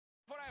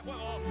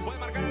Juego, puede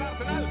marcar el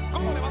Arsenal.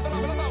 ¿Cómo levantó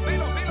la pelota?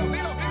 Osil, Osil,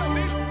 Osil, Osil,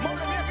 Osil.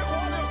 Madre mía, qué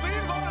jugada de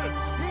Osil. Gol.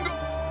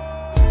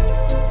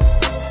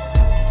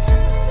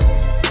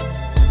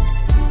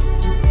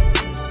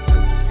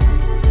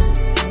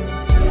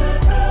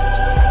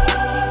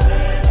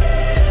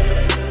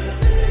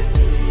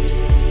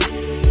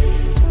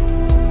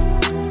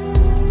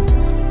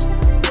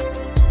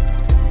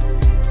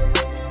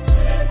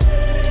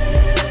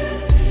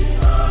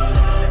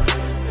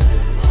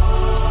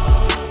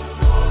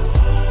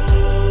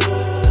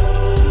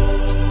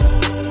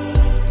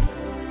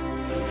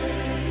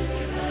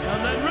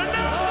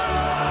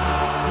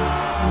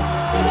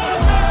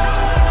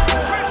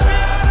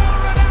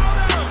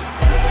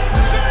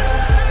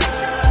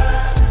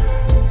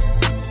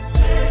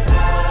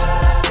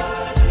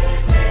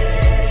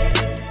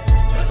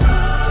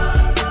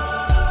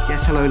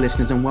 Hello,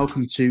 listeners, and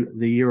welcome to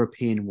the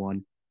European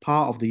One,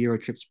 part of the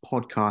Eurotrips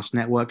podcast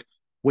network.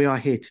 We are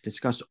here to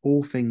discuss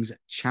all things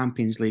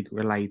Champions League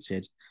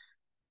related.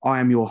 I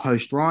am your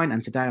host, Ryan,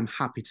 and today I'm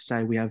happy to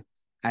say we have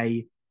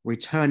a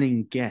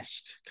returning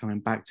guest coming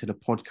back to the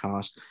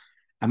podcast,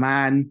 a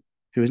man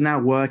who is now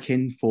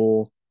working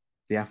for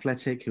The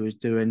Athletic, who is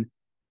doing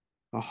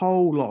a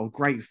whole lot of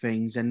great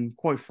things, and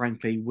quite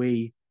frankly,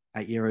 we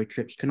at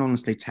Eurotrips can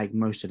honestly take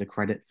most of the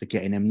credit for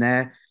getting him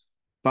there.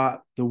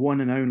 But the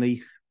one and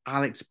only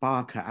Alex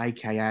Barker,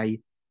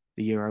 aka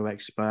the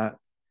EuroExpert,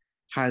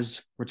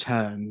 has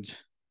returned.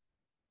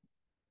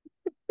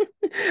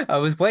 I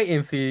was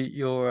waiting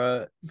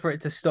for for it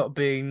to stop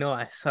being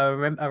nice. I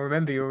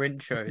remember your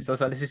intro, so I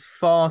was like, "This is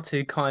far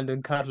too kind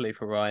and cuddly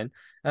for Ryan."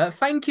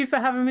 Thank you for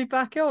having me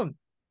back on.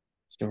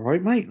 It's all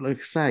right, mate. Like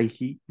I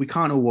say, we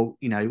can't all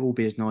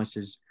be as nice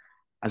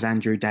as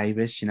Andrew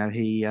Davis.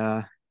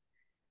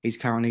 He's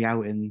currently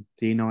out in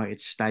the United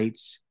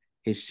States,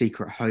 his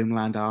secret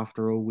homeland.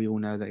 After all, we all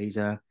know that he's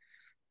a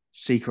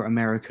secret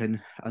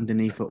American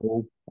underneath it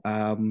all.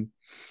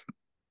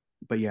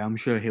 But yeah, I'm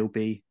sure he'll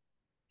be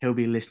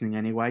listening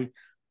anyway.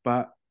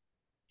 But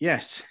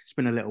yes, it's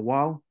been a little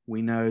while.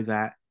 We know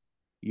that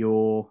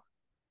you're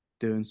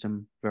doing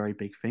some very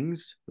big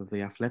things with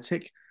the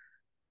Athletic.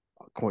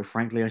 Quite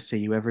frankly, I see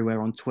you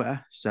everywhere on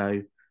Twitter,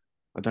 so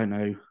I don't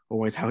know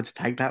always how to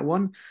take that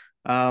one.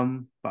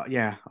 But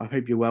yeah, I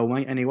hope you're well,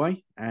 mate.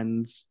 Anyway,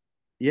 and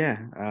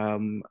yeah,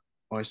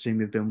 I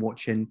assume you've been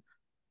watching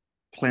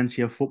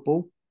plenty of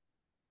football.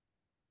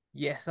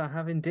 Yes, I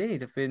have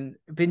indeed. I've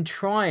been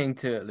trying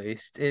to at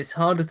least. It's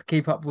harder to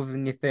keep up with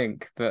than you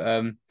think,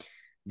 but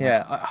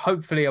Much,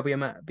 hopefully I'll be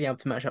able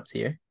to match up to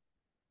you.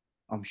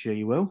 I'm sure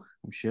you will.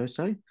 I'm sure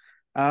so.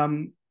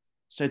 Um,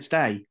 so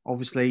today,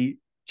 obviously,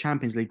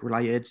 Champions League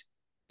related.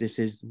 This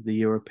is the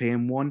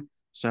European one.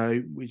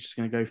 So we're just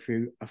going to go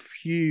through a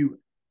few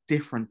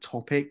different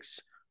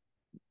topics,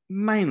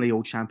 mainly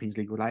all Champions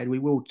League related. We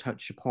will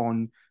touch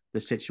upon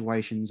the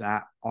situations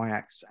at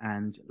Ajax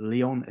and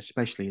Lyon,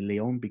 especially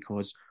Lyon,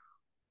 because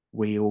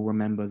we all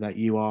remember that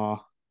you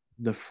are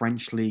the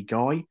French league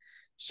guy.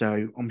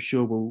 So I'm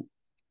sure we'll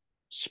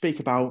speak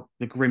about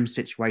the grim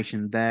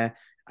situation there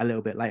a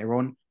little bit later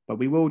on. But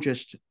we will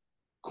just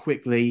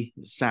quickly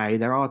say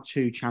there are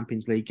two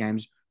Champions League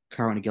games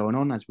currently going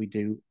on, as we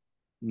do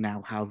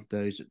now have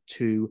those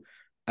two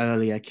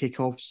earlier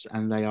kickoffs,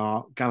 and they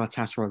are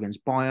Galatasaray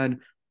against Bayern.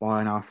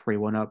 Bayern are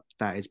 3-1 up.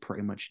 That is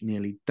pretty much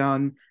nearly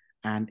done.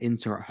 And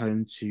Inter at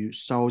home to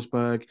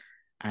Salzburg,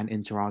 and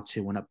Inter are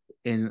 2-1 up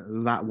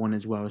in that one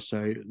as well.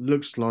 So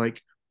looks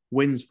like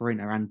wins for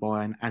Inter and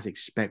Bayern as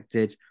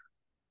expected.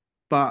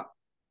 But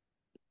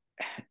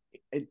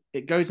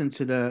it goes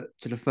into the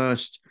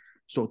first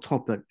sort of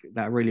topic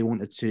that I really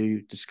wanted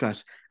to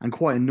discuss. And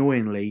quite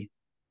annoyingly,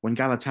 when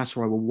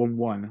Galatasaray were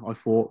 1-1, I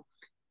thought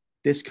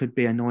this could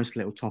be a nice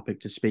little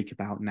topic to speak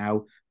about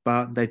now,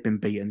 but they've been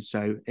beaten.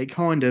 So it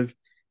kind of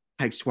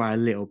takes away a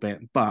little bit.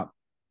 But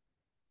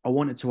I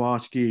wanted to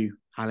ask you,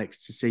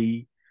 Alex, to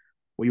see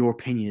what your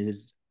opinion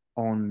is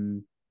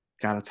on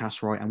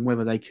Galatasaray and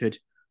whether they could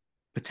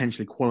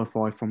potentially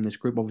qualify from this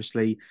group.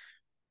 Obviously,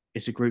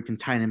 it's a group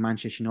containing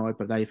Manchester United,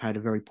 but they've had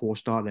a very poor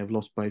start. They've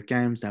lost both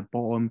games. They're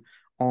bottom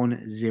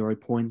on 0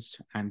 points.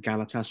 And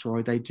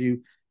Galatasaray, they do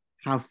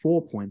have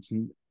 4 points.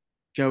 And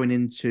going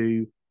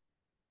into,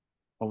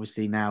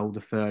 obviously, now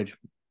the third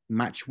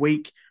match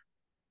week,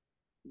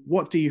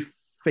 what do you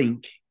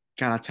think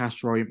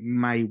Galatasaray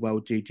may well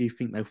do? Do you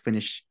think they'll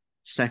finish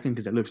second?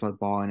 Because it looks like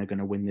Bayern are going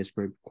to win this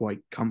group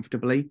quite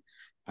comfortably.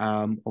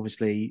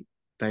 Obviously,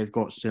 they've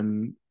got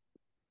some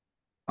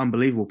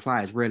unbelievable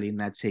players really in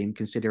their team,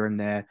 considering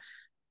they're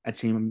a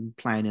team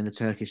playing in the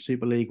Turkish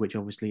Super League, which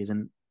obviously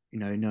isn't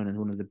known as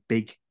one of the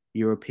big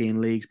European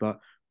leagues. But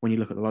when you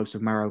look at the likes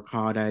of Mauro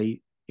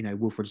Carde,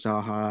 Wilfred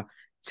Zaha,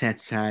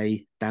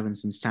 Tete,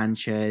 Davinson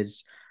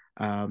Sanchez,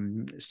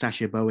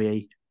 Sasha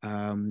Bowie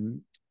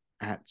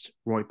at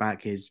right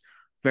back is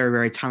very,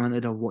 very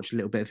talented. I've watched a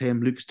little bit of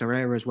him. Lucas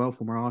Torreira as well,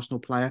 former Arsenal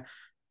player.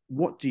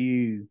 What do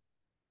you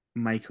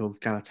make of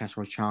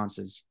Galatasaray's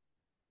chances?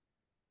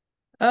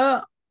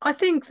 Uh, I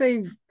think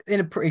they've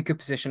in a pretty good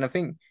position. I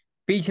think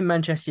beating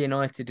Manchester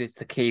United is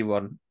the key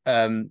one.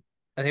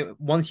 I think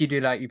once you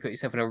do that, you put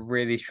yourself in a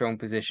really strong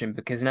position,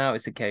 because now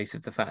it's a case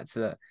of the fact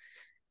that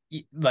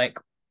like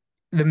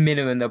the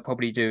minimum they'll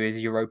probably do is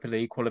Europa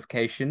League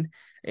qualification.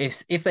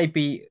 If they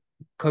beat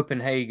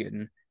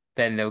Copenhagen,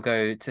 then they'll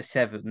go to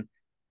 7,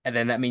 and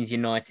then that means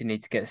United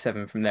need to get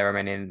 7 from their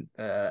remaining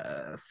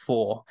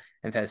 4.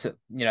 And then, so,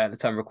 at the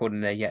time of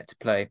recording, they're yet to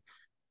play.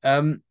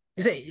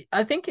 So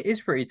I think it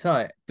is pretty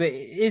tight, but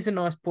it is a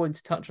nice point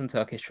to touch on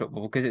Turkish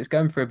football, because it's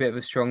going through a bit of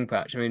a strong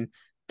patch. I mean,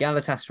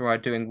 Galatasaray are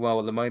doing well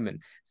at the moment.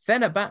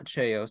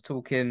 Fenerbahce, I was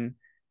talking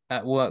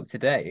at work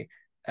today.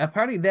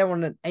 Apparently, they're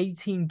on an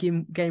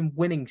 18-game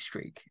winning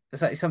streak.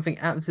 It's like something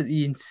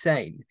absolutely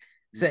insane.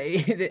 So,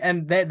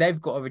 and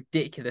they've got a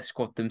ridiculous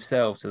squad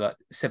themselves. So, like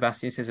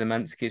Sebastian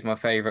Szymanski is my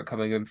favorite,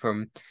 coming in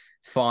from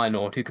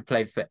Feyenoord, who could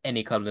play for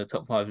any kind of the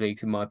top 5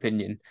 leagues, in my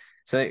opinion.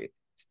 So,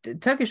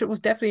 Turkish was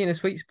definitely in a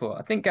sweet spot.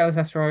 I think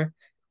Galatasaray,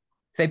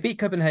 if they beat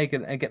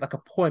Copenhagen and get like a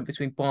point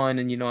between Bayern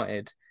and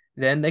United,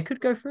 then they could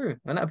go through,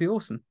 and that'd be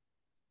awesome.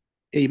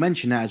 Yeah, you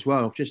mentioned that as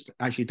well. I've just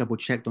actually double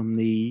checked on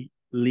the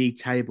league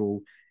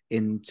table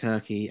in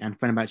Turkey, and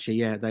Fenerbahce,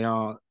 yeah, they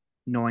are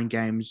 9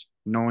 games,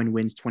 9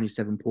 wins,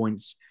 27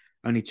 points,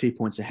 only 2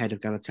 points ahead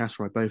of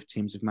Galatasaray. Both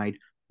teams have made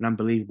an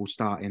unbelievable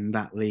start in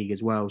that league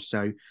as well.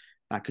 So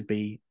that could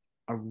be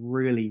a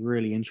really,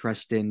 really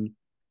interesting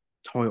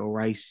title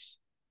race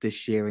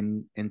this year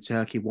in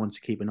Turkey, one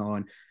to keep an eye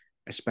on,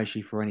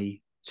 especially for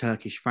any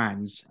Turkish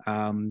fans.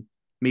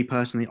 Me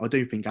personally, I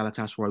do think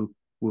Galatasaray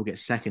will get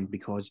second,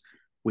 because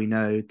we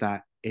know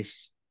that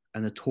it's a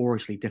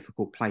notoriously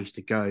difficult place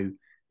to go.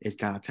 Is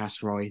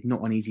Galatasaray,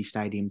 not an easy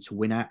stadium to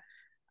win at,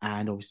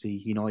 and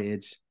obviously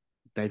United,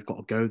 they've got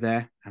to go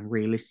there, and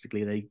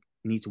realistically they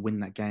need to win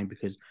that game,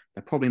 because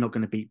they're probably not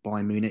going to beat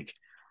Bayern Munich,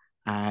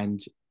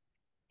 and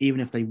even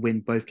if they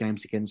win both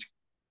games against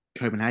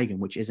Copenhagen,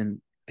 which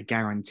isn't a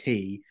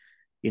guarantee,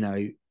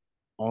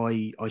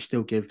 I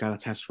still give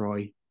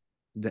Galatasaray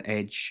the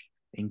edge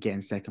in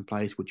getting second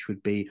place, which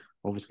would be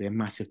obviously a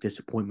massive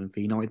disappointment for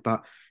United,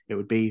 but it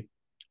would be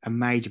a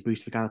major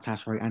boost for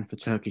Galatasaray and for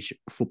Turkish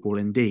football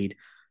indeed.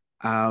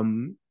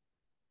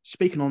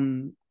 Speaking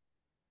on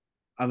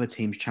other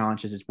teams'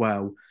 challenges as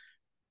well,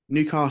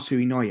 Newcastle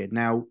United.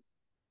 Now,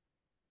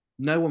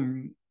 no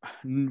one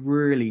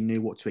really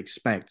knew what to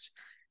expect.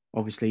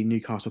 Obviously,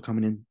 Newcastle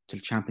coming into the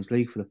Champions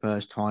League for the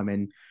first time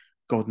in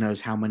God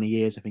knows how many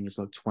years. I think it's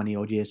like 20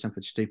 odd years,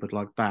 something stupid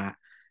like that.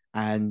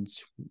 And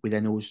we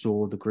then all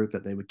saw the group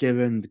that they were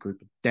given, the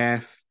group of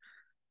death.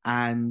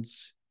 And,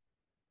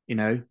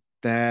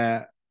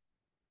 they're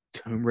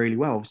doing really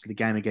well. Obviously, the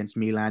game against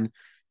Milan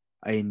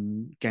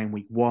in game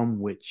week 1,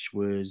 which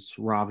was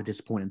rather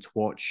disappointing to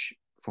watch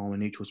from a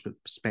neutral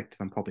perspective,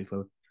 and probably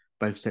for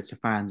both sets of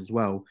fans as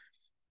well.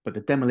 But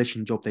the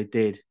demolition job they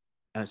did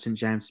at St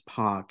James's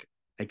Park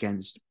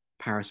against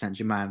Paris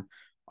Saint-Germain,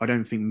 I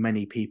don't think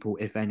many people,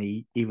 if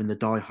any, even the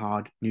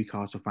die-hard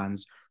Newcastle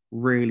fans,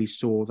 really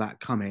saw that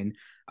coming.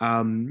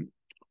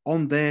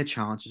 On their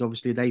chances,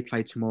 obviously, they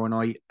play tomorrow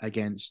night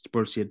against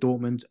Borussia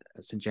Dortmund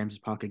at St James's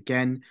Park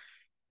again.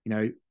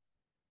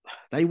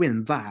 They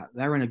win that,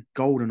 they're in a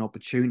golden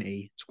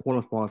opportunity to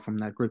qualify from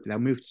that group. They'll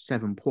move to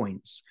 7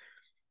 points.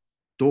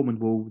 Dortmund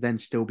will then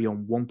still be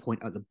on 1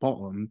 point at the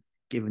bottom,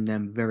 giving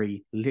them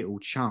very little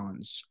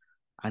chance.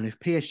 And if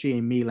PSG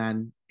and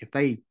Milan, if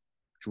they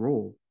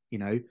draw,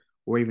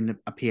 or even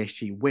a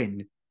PSG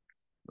win,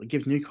 it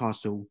gives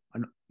Newcastle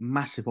a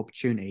massive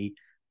opportunity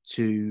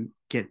to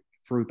get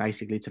through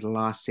basically to the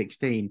last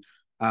 16.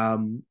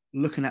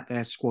 Looking at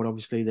their squad,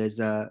 obviously there's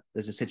a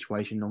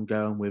situation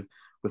ongoing with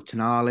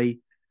Tonali.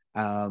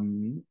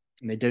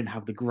 They don't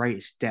have the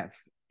greatest depth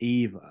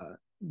either.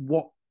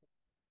 What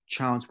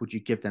chance would you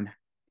give them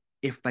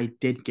if they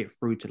did get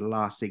through to the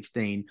last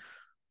 16?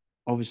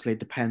 Obviously, it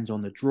depends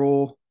on the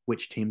draw,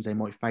 which teams they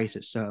might face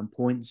at certain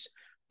points.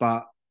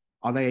 But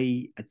are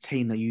they a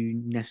team that you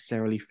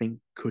necessarily think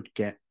could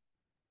get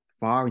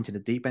far into the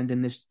deep end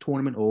in this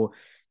tournament? Or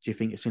do you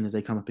think as soon as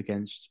they come up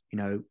against,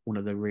 one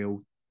of the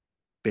real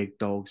big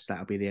dogs,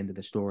 that'll be the end of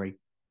the story?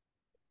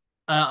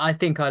 I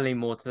think I lean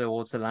more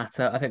towards the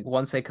latter. I think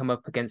once they come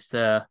up against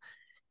a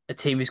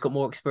team who's got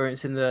more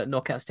experience in the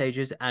knockout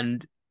stages,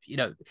 and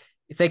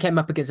if they came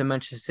up against a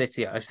Manchester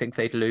City, I think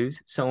they'd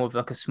lose. Someone with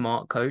like a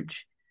smart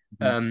coach,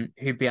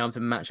 who'd be able to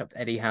match up to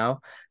Eddie Howe.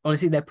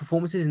 Honestly, their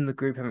performances in the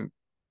group haven't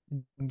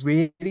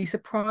really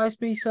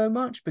surprised me so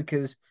much,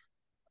 because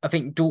I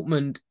think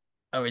Dortmund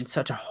are in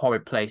such a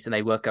horrid place than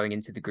they were going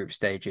into the group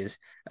stages.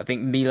 I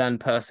think Milan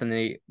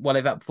personally, while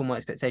they've outperformed my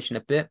expectation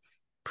a bit,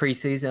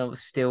 pre-season I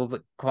was still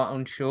quite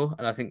unsure,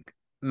 and I think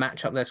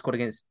match up their squad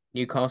against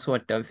Newcastle, I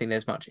don't think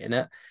there's much in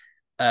it.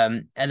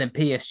 And then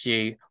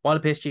PSG, while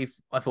the PSG,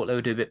 I thought they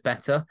would do a bit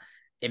better.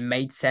 It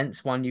made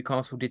sense why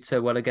Newcastle did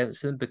so well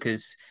against them,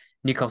 because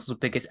Newcastle's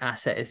biggest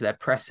asset is their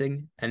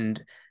pressing,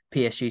 and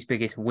PSG's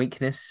biggest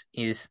weakness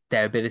is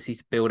their ability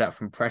to build out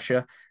from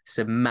pressure.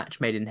 So match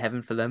made in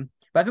heaven for them.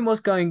 But I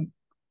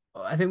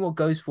think what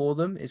goes for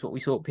them is what we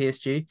saw at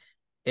PSG,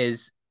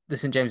 is the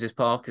St James's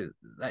Park,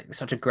 like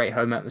such a great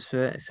home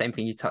atmosphere. Same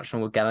thing you touched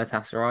on with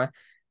Galatasaray.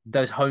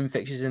 Those home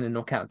fixtures in the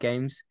knockout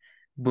games,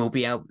 will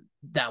be able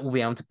that will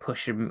be able to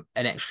push them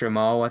an extra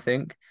mile, I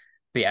think.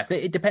 But yeah,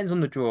 it depends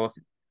on the draw.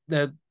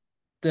 The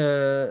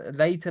the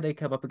later they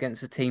come up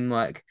against a team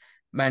like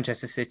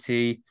Manchester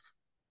City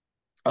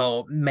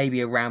or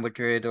maybe a Real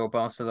Madrid or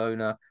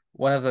Barcelona,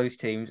 one of those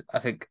teams, I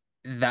think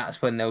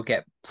that's when they'll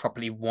get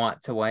properly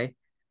wiped away.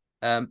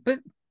 But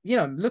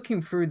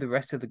looking through the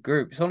rest of the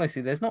groups,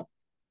 honestly,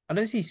 I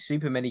don't see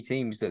super many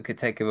teams that could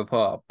take them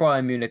apart.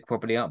 Bayern Munich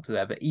probably up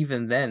there, but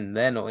even then,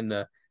 they're not in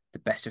the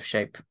best of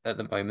shape at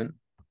the moment.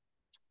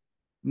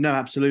 No,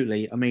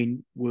 absolutely. I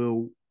mean,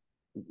 we'll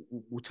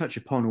touch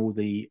upon all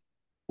the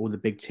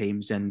big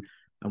teams and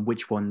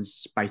which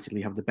ones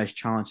basically have the best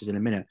chances in a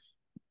minute.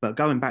 But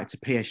going back to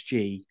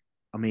PSG,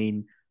 I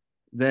mean,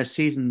 their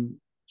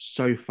season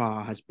so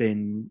far has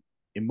been,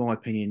 in my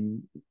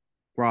opinion,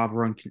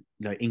 rather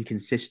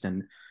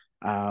inconsistent.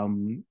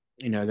 They've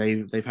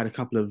had a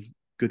couple of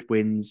good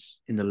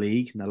wins in the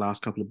league in the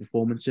last couple of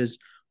performances.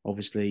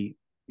 Obviously,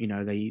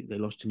 they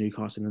lost to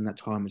Newcastle in that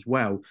time as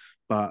well.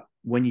 But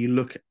when you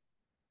look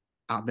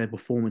at their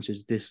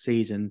performances this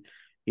season,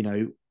 you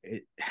know,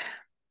 it,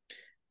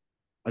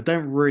 I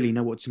don't really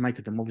know what to make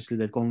of them. Obviously,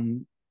 they've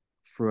gone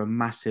through a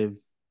massive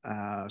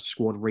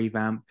squad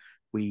revamp.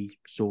 We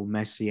saw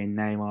Messi and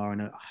Neymar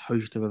and a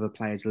host of other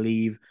players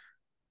leave.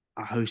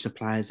 A host of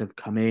players have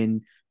come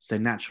in, so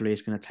naturally,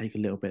 it's going to take a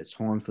little bit of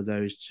time for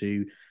those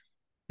to,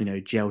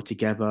 gel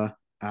together.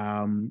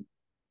 But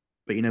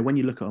when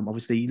you look at them,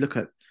 obviously, you look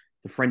at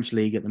the French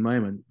league at the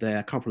moment. They're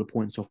a couple of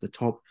points off the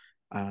top.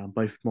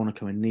 Both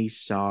Monaco and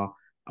Nice are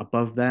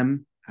above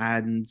them,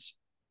 and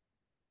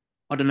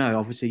I don't know.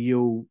 Obviously,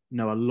 you'll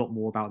know a lot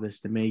more about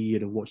this than me.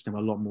 You'd have watched them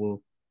a lot more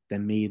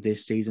than me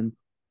this season.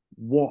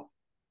 What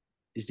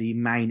is the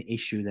main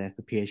issue there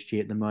for PSG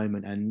at the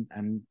moment?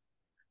 And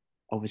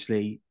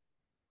obviously,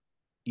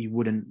 you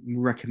wouldn't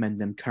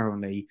recommend them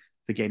currently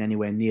for getting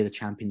anywhere near the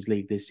Champions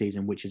League this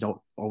season, which is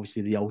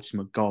obviously the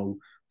ultimate goal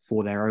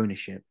for their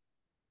ownership.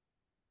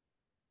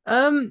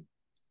 Um,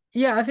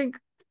 yeah, I think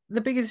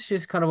the biggest issue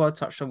is kind of what I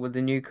touched on with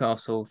the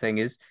Newcastle thing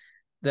is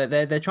that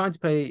they're trying to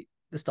play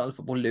the style of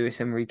football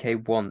Luis Enrique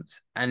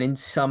wants, and in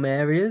some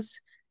areas,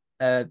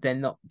 they're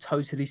not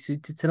totally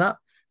suited to that.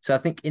 So I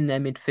think in their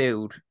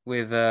midfield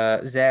with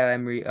Zaire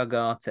Emery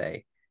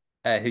Ugarte,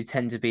 who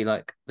tend to be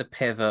like the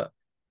pivot,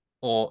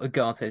 or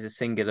Ugarte is a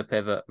singular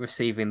pivot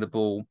receiving the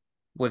ball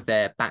with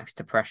their backs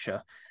to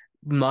pressure.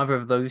 Neither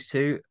of those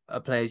two are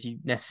players you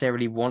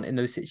necessarily want in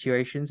those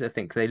situations. I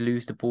think they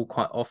lose the ball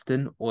quite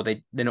often, or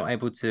they're not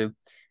able to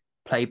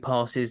play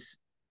passes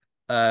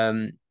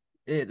play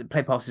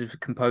passes with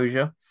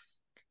composure.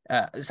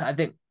 So I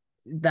think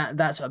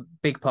that's a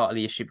big part of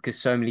the issue because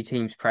so many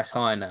teams press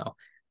higher now,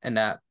 and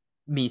that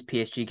means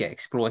PSG get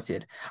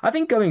exploited. I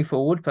think going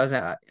forward,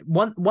 personally,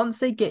 once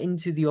they get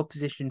into the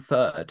opposition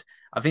third,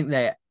 I think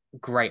they're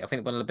great. I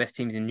think one of the best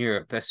teams in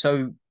Europe. They're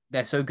so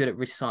good at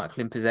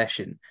recycling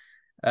possession.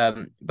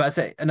 But I'd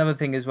say another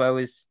thing as well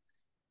is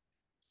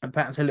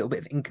perhaps a little bit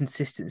of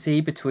inconsistency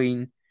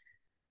between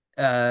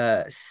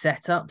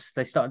setups.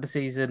 They started the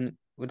season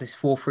with this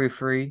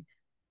 4-3-3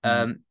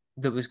 Mm.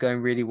 that was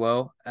going really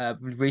well.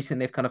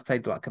 Recently they've kind of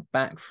played like a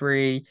back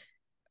three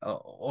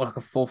or like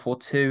a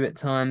 4-4-2 at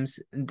times.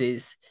 And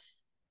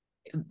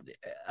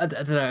I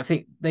don't know, I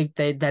think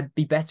they'd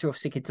be better off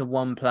sticking to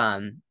one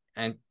plan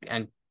and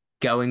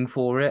going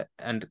for it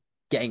and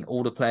getting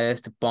all the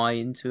players to buy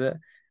into it.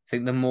 I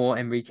think the more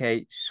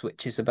Enrique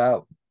switches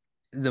about,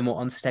 the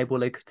more unstable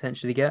they could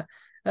potentially get.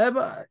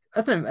 But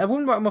I don't know. I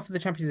wouldn't write them off for the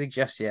Champions League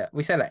just yet.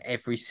 We say that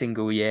every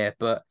single year,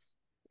 but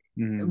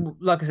Mm.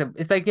 like I said,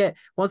 if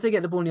once they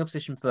get the ball in the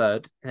opposition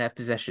third and have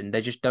possession, they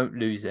just don't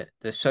lose it.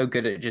 They're so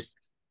good at just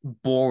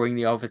boring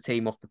the other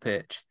team off the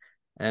pitch.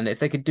 And if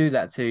they could do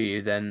that to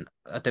you, then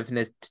I don't think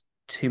there's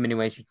too many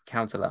ways you can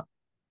counter that.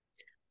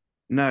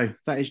 No,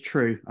 that is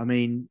true. I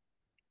mean,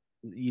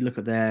 you look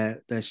at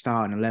their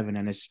starting 11,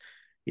 and it's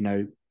you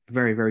know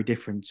very very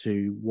different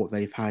to what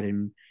they've had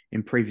in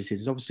previous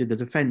seasons. Obviously, the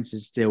defense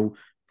is still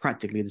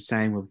practically the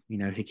same with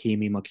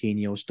Hakimi,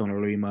 Marquinhos,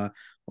 Donnarumma.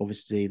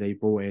 Obviously, they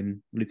brought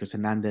in Lucas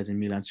Hernandez and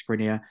Milan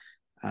Skriniar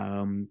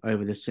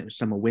over the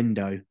summer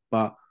window.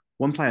 But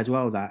one player as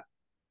well that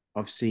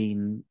I've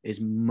seen is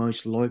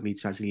most likely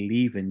to actually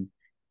leave in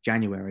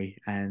January,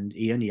 and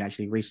he only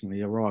actually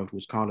recently arrived,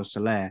 was Carlos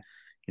Soler.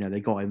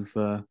 They got him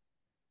for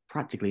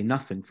practically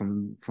nothing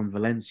from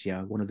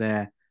Valencia, one of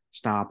their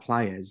star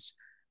players.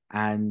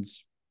 And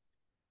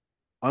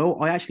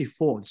I actually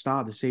thought at the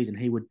start of the season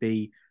he would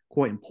be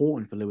quite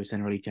important for Luis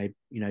Enrique,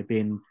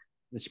 being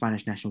the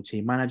Spanish national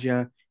team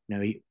manager.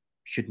 He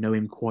should know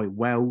him quite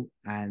well.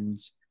 And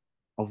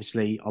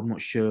obviously, I'm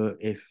not sure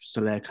if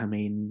Soler came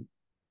in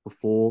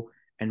before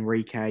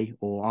Enrique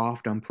or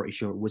after. I'm pretty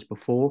sure it was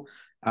before.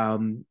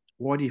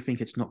 Why do you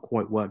think it's not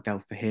quite worked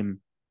out for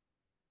him?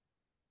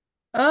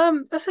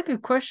 That's a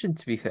good question,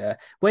 to be fair.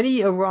 When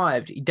he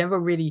arrived, he never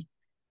really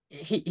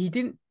he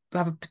didn't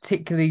have a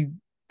particularly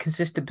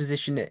consistent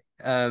position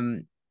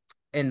in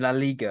La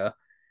Liga.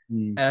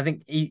 Mm. And I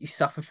think he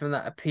suffered from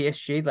that at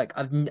PSG. Like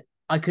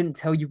I couldn't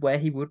tell you where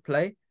he would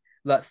play.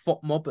 like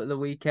FOT Mob at the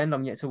weekend.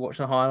 I'm yet to watch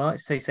the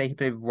highlights. They say he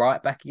played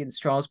right back against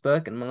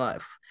Strasbourg, and I'm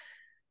like,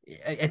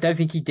 I don't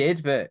think he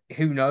did, but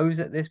who knows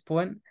at this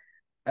point?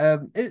 I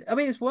mean,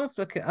 it's worth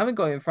looking. I haven't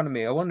got it in front of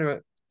me. I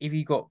wonder if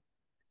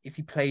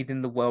he played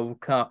in the World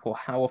Cup or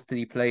how often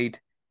he played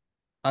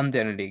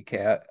under the league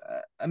here.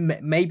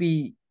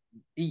 Maybe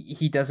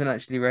he doesn't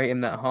actually rate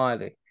him that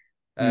highly.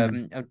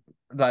 Mm.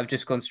 I've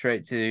just gone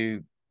straight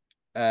to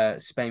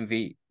Spain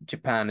v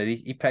Japan, and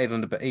he played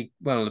on he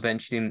went on the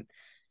bench. He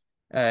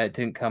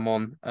didn't come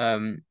on.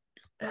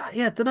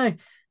 Yeah, I don't know.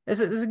 It's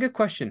a good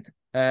question.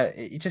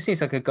 It just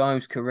seems like a guy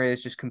whose career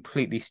is just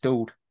completely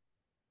stalled.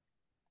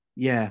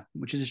 Yeah,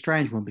 which is a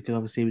strange one because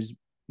obviously he was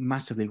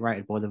massively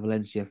rated by the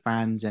Valencia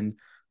fans, and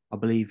I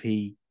believe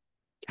he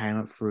came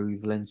up through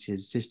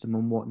Valencia's system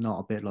and whatnot,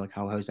 a bit like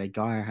how Jose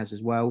Gaia has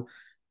as well.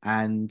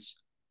 And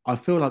I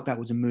feel like that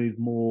was a move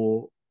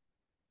more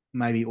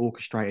maybe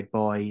orchestrated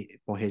by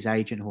his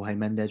agent Jorge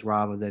Mendes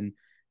rather than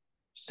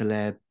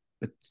Soler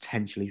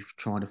potentially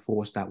trying to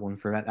force that one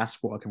through.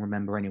 That's what I can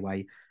remember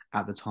anyway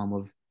at the time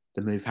of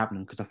the move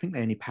happening, because I think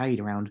they only paid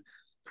around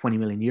 20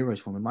 million euros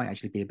for him. It might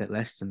actually be a bit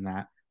less than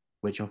that,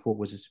 which I thought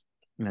was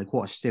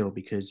quite a steal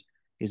because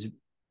he's a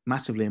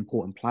massively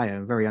important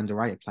player, a very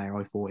underrated player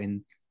I thought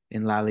in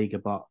La Liga.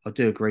 But I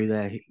do agree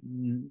there. He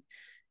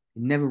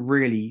never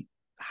really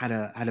had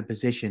a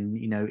position.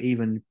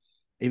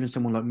 Even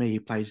someone like me who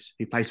plays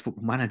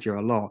Football Manager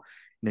a lot.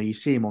 You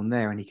see him on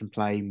there and he can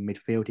play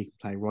midfield, he can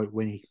play right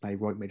wing, he can play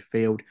right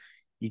midfield.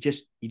 You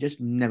just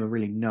never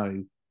really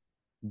know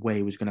where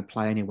he was going to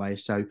play anyway.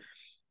 So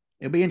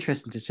it'll be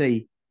interesting to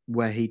see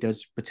where he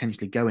does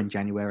potentially go in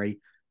January.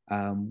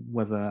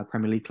 Whether a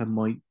Premier League club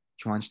might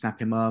try and snap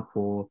him up,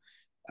 or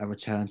a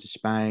return to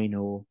Spain,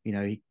 or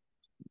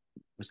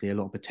obviously a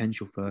lot of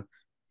potential for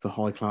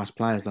high class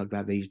players like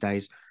that these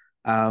days.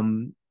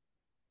 Um,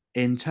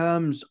 in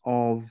terms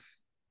of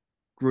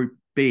Group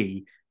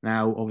B,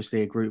 now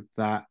obviously a group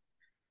that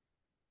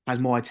has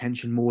my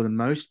attention more than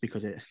most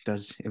because it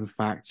does in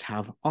fact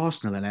have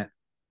Arsenal in it,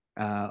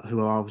 who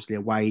are obviously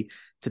away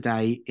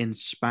today in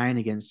Spain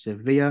against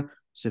Sevilla.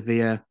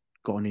 Sevilla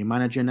got a new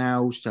manager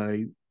now, so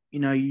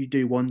you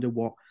do wonder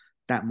what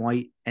that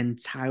might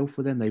entail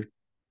for them. They've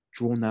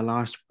drawn their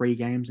last three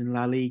games in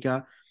La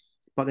Liga,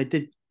 but they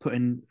did put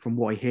in, from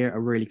what I hear, a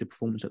really good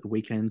performance at the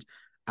weekend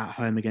at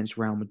home against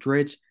Real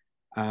Madrid.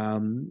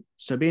 So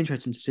it'd be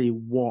interesting to see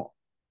what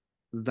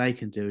they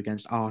can do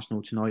against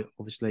Arsenal tonight.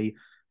 Obviously,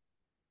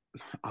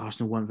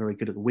 Arsenal weren't very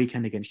good at the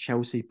weekend against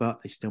Chelsea,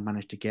 but they still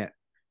managed to get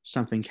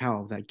something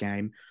out of that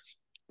game.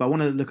 But I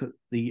want to look at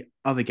the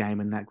other game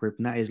in that group,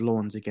 and that is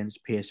Lens against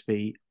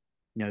PSV.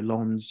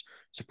 Lens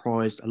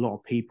surprised a lot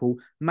of people.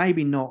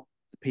 Maybe not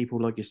people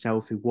like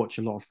yourself who watch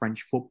a lot of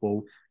French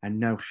football and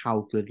know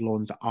how good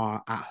Lens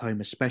are at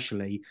home,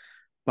 especially.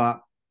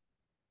 But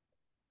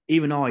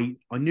even I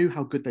knew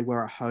how good they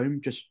were at home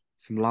just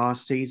from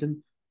last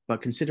season.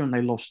 But considering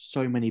they lost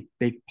so many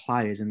big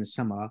players in the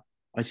summer,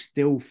 I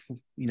still,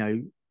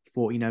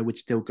 thought, we'd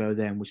still go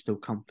there and we'd still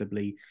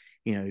comfortably,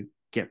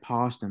 get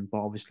past them.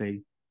 But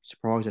obviously,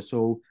 surprised us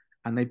all,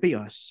 and they beat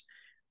us.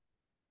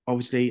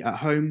 Obviously, at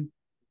home,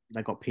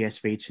 they got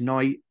PSV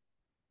tonight.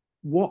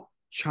 What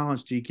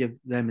chance do you give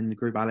them in the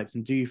group, Alex?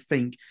 And do you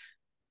think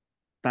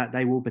that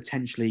they will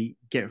potentially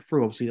get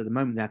through? Obviously, at the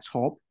moment, they're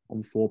top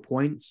on 4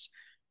 points.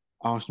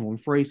 Arsenal on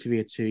three,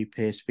 Sevilla two,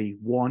 PSV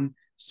one.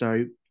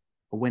 So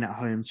a win at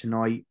home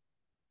tonight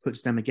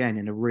puts them again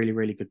in a really,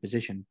 really good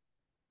position.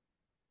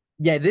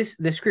 Yeah,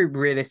 this group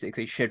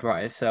realistically should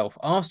write itself.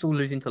 Arsenal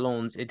losing to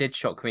Lens, it did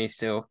shock me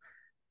still.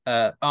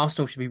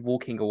 Arsenal should be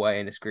walking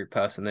away in this group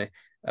personally.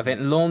 I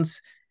think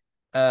Lens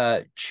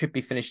should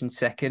be finishing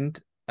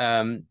second.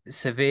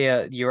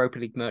 Sevilla Europa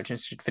League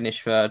merchants should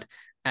finish third,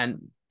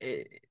 and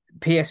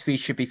PSV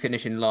should be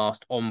finishing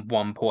last on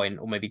 1 point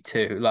or maybe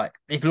two. Like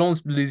if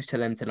Lens lose to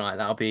them tonight,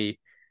 that'll be,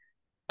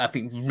 I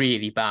think,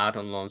 really bad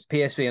on Lens.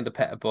 PSV under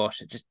Peter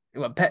Bosch,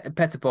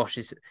 Peter Bosch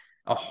is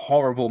a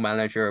horrible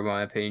manager in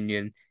my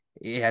opinion.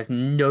 He has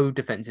no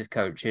defensive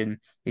coaching.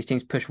 His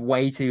teams push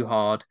way too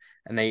hard,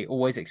 and they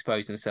always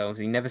expose themselves.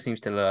 He never seems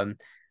to learn.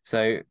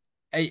 So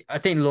I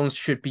think Lens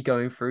should be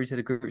going through to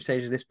the group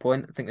stage at this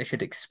point. I think they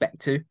should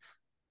expect to.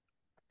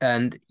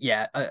 And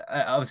yeah,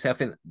 obviously, I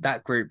think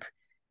that group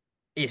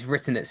is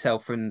written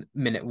itself from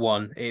minute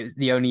one. It was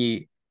the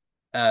only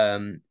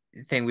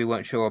thing we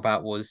weren't sure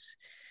about was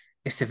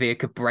if Sevilla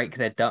could break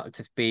their duct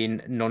of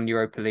being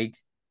non-Europa League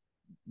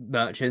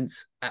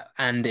merchants,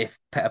 and if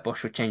Peter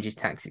Bosch would change his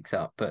tactics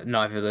up, but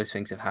neither of those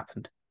things have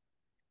happened.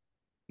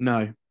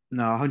 No,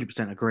 no,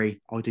 100%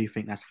 agree. I do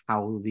think that's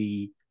how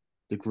the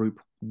group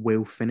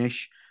will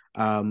finish.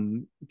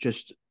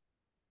 Just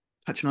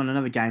touching on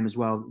another game as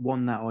well,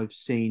 one that I've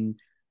seen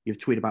you've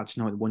tweeted about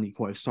tonight, the one you're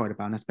quite excited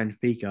about, and that's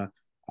Benfica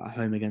at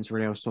home against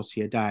Real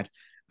Sociedad.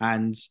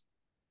 And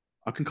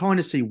I can kind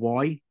of see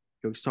why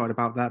you're excited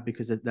about that,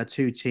 because they're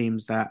two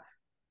teams that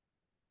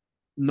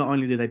not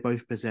only do they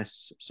both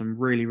possess some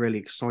really, really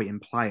exciting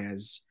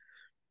players,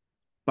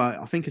 but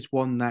I think it's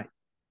one that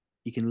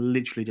you can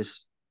literally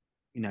just,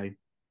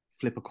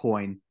 flip a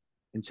coin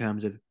in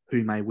terms of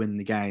who may win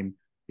the game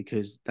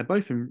because they're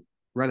both in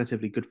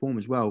relatively good form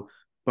as well.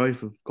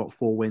 Both have got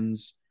 4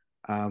 wins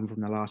from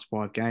the last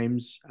 5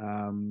 games.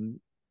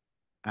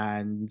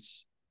 And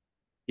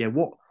yeah,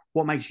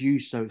 what makes you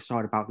so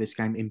excited about this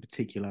game in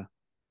particular?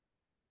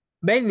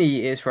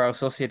 Mainly it's Real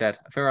Sociedad.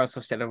 I think Real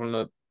Sociedad are one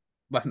of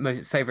my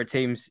most favorite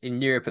teams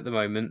in Europe at the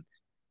moment,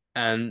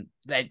 and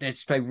they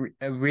just play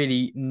a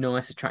really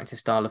nice, attractive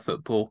style of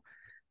football.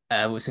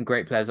 With some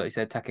great players, like you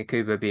said,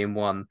 Takekubo being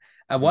one.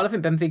 While I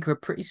think Benfica are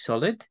pretty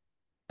solid,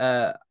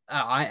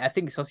 I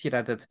think Sociedad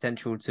have the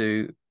potential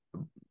to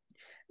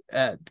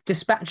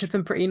dispatch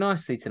them pretty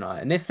nicely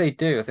tonight. And if they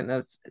do, I think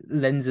that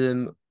lends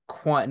them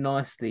quite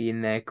nicely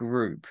in their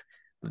group.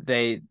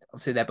 They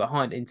obviously they're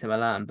behind Inter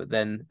Milan, but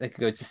then they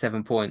could go to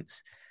 7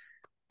 points.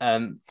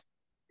 Um,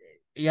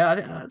 yeah, I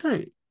don't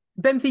know.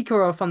 Benfica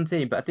are a fun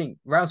team, but I think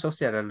Real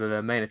Sociedad are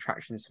the main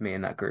attractions for me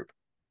in that group.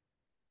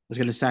 Was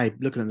going to say,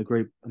 looking at the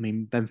group, I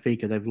mean,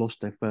 Benfica, they've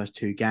lost their first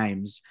 2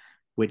 games,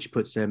 which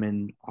puts them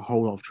in a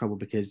whole lot of trouble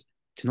because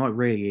tonight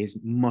really is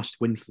must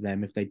win for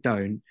them. If they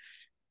don't,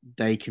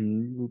 they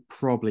can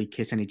probably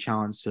kiss any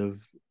chance of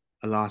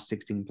a last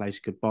 16 place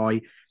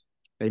goodbye.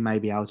 They may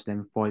be able to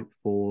then fight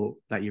for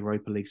that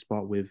Europa League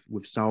spot with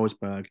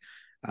Salzburg.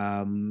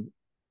 But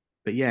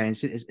yeah,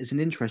 it's an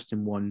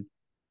interesting one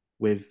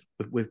with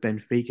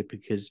Benfica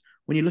because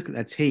when you look at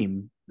their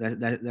team,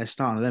 their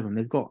starting 11,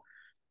 they've got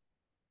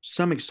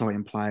some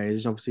exciting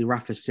players. Obviously,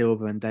 Rafa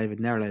Silva and David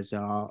Neres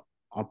are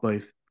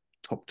both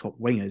top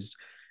wingers,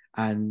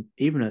 and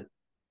even at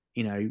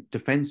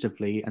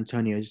defensively,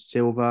 Antonio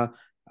Silva,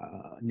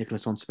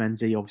 Nicolas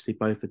Otamendi, obviously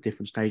both at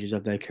different stages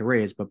of their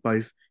careers, but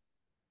both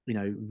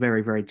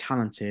very very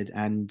talented.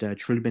 And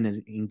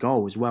Trubin in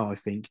goal as well, I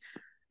think,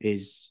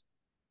 is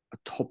a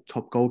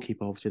top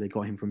goalkeeper. Obviously, they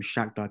got him from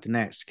Shakhtar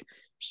Donetsk,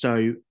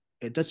 so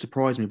it does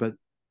surprise me. But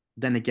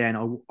then again,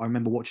 I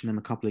remember watching them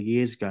a couple of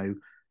years ago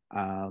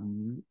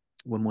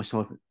when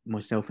myself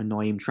and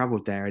Naeem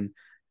travelled there, and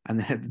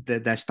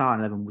their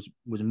starting 11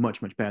 was much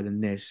better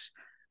than this.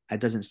 It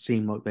doesn't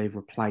seem like they've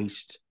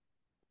replaced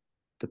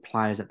the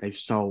players that they've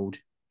sold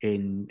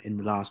in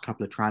the last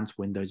couple of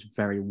transfer windows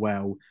very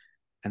well,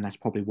 and that's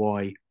probably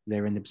why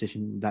they're in the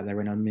position that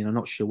they're in. I mean, I'm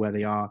not sure where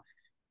they are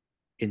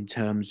in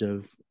terms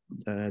of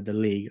the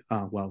league.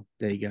 Oh, well,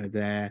 there you go.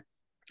 They're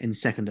in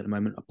second at the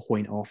moment, a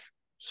point off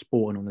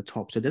Sporting on the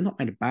top. So they're not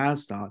made a bad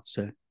start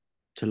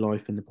to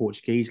life in the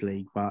Portuguese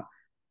league, but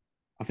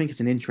I think it's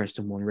an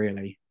interesting one,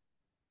 really.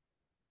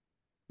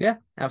 Yeah,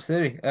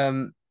 absolutely.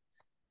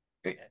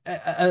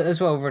 As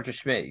well, Roger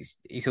Schmidt,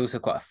 he's also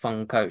quite a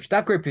fun coach.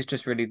 That group is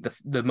just really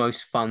the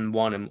most fun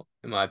one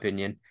in my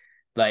opinion.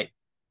 Like,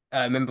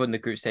 I remember when the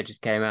group stages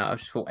came out, I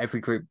just thought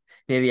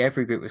nearly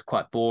every group was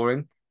quite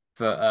boring,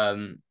 but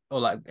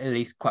or like at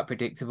least quite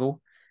predictable.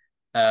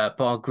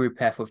 Bar Group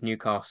F with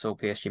Newcastle,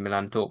 PSG,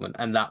 Milan, Dortmund,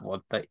 and that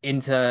one. But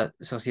Inter,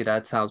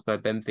 Sociedad,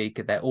 Salzburg,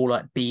 Benfica, they're all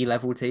like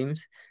B-level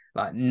teams.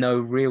 Like no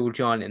real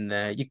giant in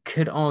there. You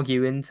could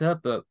argue Inter,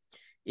 but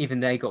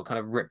even they got kind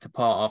of ripped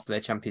apart after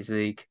their Champions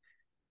League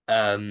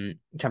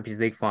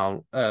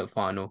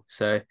final.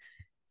 So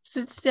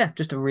yeah,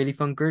 just a really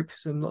fun group.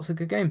 Some lots of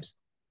good games.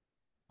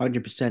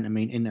 100%. I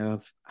mean, Inter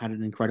have had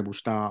an incredible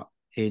start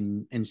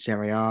in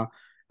Serie A.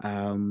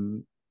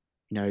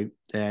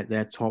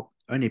 They're top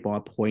only by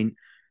a point.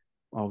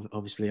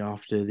 Obviously,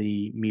 after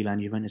the Milan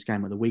Juventus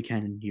game at the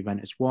weekend, and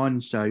Juventus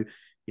won. So,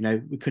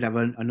 we could have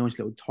a nice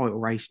little title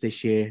race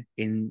this year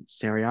in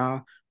Serie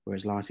A,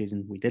 whereas last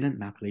season we didn't.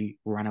 Napoli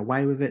ran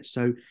away with it.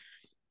 So,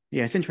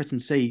 yeah, it's interesting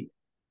to see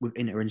with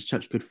Inter in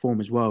such good form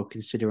as well,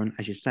 considering,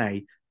 as you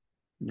say,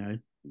 you know,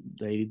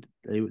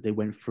 they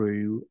went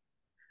through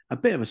a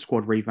bit of a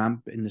squad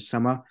revamp in the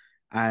summer,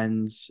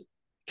 and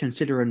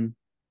considering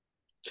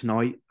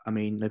tonight, I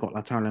mean, they got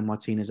Lautaro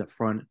Martinez up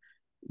front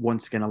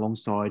once again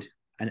alongside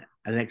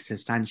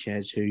Alexis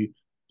Sanchez, who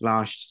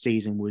last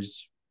season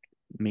was,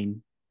 I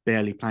mean,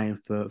 barely playing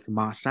for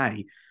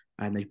Marseille,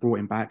 and they brought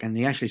him back, and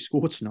he actually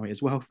scored tonight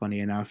as well. Funny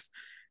enough,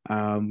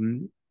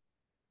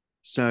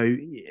 so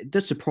it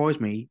does surprise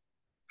me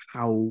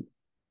how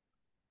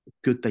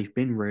good they've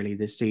been really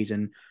this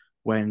season.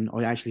 When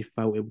I actually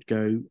felt it would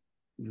go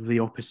the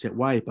opposite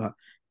way, but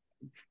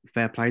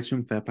fair play to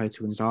him, fair play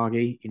to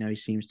Inzaghi. He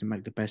seems to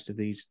make the best of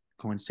these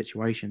kind of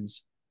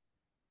situations.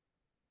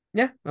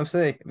 Yeah,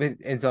 absolutely. I mean,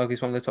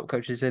 Inzaghi's one of the top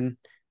coaches in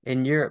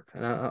Europe,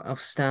 and I'll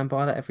stand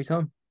by that every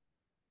time.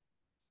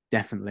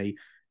 Definitely.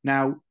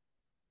 Now,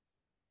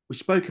 we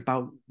spoke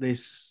about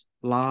this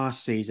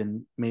last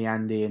season, me,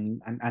 Andy,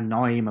 and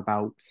Naeem,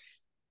 about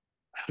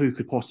who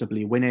could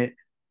possibly win it.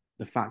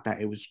 The fact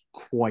that it was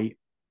quite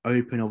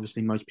open.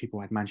 Obviously, most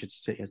people had Manchester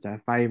City as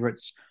their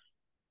favourites.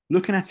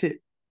 Looking at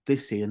it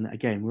this season,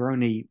 again, we're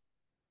only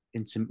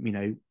into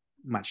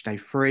match day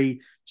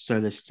 3, so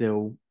there's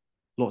still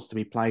lots to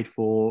be played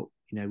for.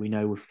 We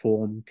know with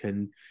form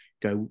can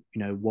go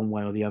one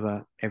way or the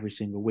other every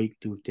single week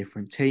with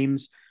different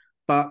teams.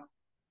 But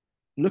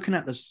looking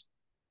at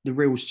the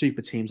real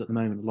super teams at the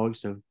moment, the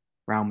likes of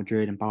Real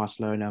Madrid and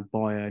Barcelona,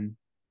 Bayern,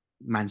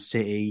 Man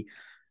City,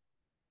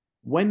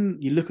 when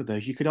you look at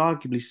those, you could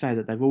arguably say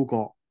that they've all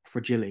got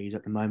fragilities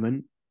at the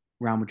moment.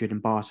 Real Madrid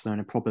and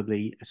Barcelona,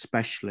 probably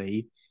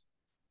especially.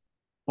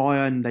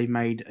 Bayern, they've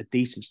made a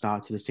decent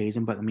start to the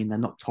season, but I mean, they're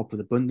not top of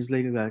the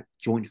Bundesliga. They're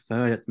joint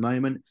third at the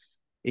moment.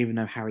 Even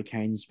though Harry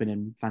Kane's been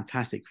in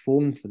fantastic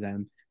form for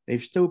them,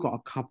 they've still got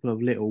a couple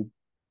of little,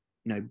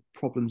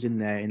 problems in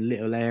there in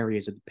little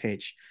areas of the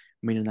pitch,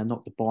 meaning they're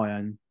not the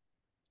Bayern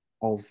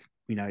of,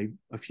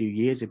 a few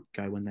years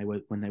ago when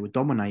they were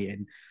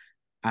dominating.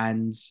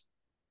 And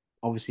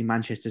obviously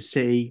Manchester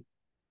City,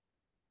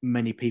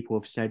 many people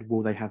have said,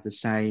 will they have the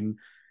same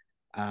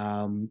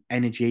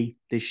energy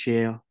this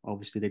year?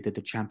 Obviously, they did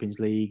the Champions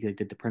League, they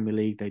did the Premier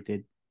League, they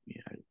did the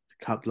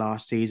Cup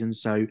last season.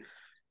 So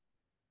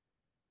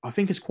I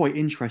think it's quite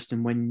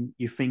interesting when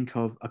you think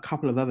of a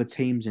couple of other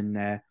teams in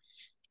there,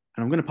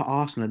 and I'm going to put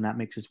Arsenal in that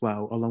mix as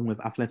well, along with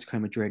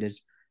Atletico Madrid,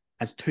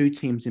 as two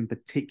teams in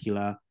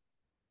particular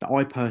that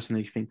I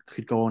personally think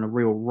could go on a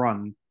real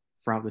run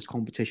throughout this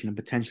competition and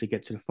potentially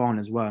get to the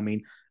final as well. I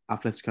mean,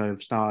 Atletico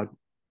have started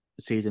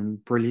the season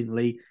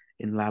brilliantly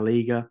in La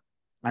Liga.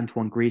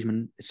 Antoine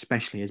Griezmann,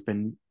 especially, has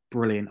been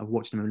brilliant. I've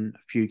watched him in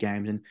a few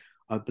games, and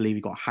I believe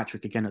he got a hat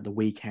trick again at the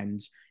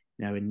weekend.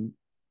 In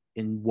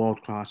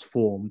world class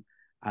form.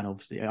 And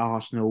obviously,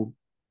 Arsenal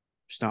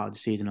started the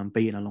season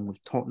unbeaten along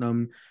with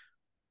Tottenham.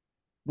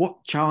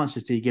 What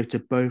chances do you give to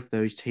both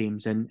those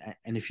teams? And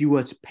if you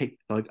were to pick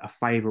like a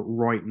favourite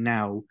right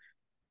now,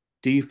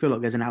 do you feel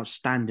like there's an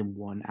outstanding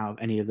one out of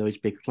any of those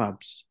big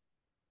clubs?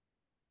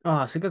 Oh,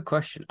 that's a good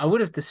question. I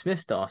would have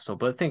dismissed Arsenal,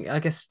 but I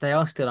guess they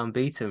are still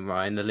unbeaten,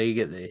 right, in the league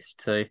at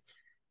least. So I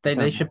they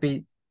don't should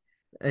know.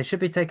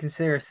 be taken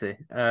seriously.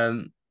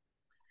 I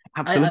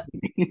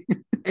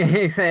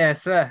Absolutely. so yeah,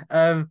 it's fair.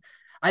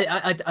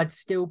 I'd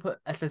still put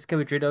Atletico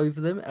Madrid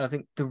over them, and I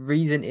think the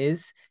reason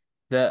is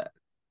that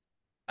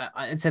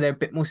I'd say they're a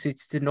bit more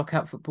suited to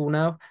knockout football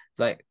now.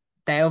 Like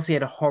they obviously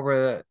had a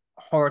horror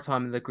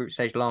time in the group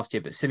stage last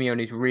year, but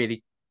Simeone's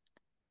really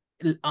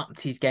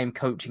upped his game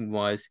coaching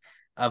wise.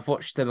 I've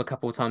watched them a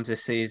couple of times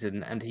this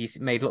season, and he's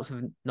made lots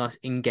of nice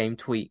in-game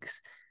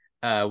tweaks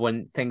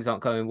when things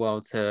aren't going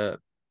well to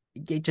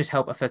just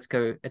help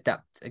Atletico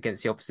adapt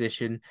against the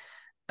opposition.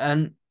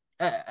 And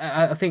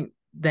I think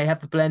they have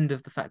the blend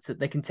of the fact that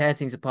they can tear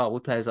things apart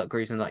with players like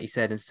Griezmann, like you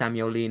said, and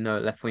Samuel Lino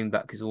at left wing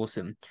back is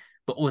awesome.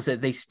 But also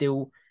they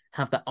still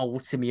have that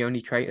old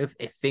Simeone trait of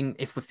if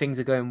the things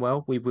are going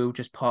well, we will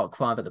just park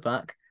five at the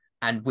back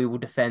and we will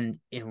defend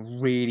in a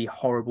really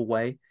horrible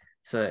way.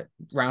 So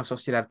Real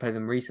Sociedad played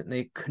them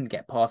recently, couldn't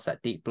get past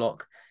that deep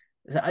block.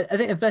 So I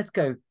think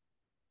Atletico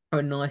are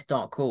a nice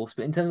dark horse,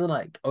 but in terms of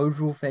like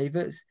overall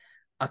favourites,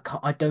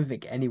 I don't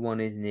think anyone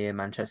is near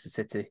Manchester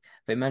City.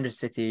 But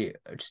Manchester City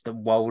are just a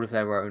world of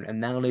their own, and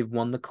now they've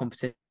won the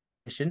competition.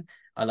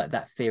 I like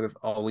that fear of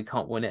we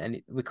can't win it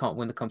and we can't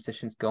win, the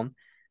competition's gone.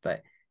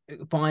 But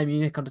Bayern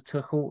Munich under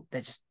Tuchel, they're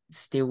just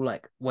still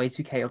like way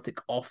too chaotic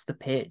off the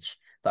pitch.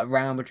 Like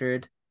Real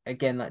Madrid,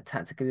 again, like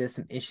tactically, there's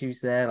some issues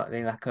there. Like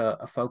they lack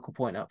a focal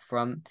point up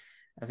front.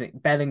 I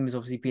think Bellingham's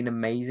obviously been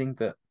amazing,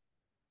 but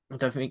I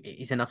don't think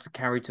he's enough to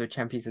carry to a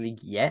Champions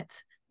League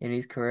yet in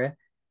his career.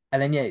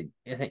 And then yeah,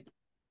 I think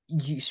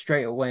you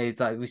straight away,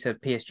 like we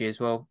said, PSG as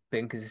well, bit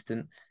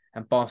inconsistent,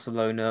 and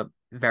Barcelona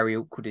very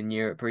awkward in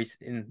Europe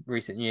in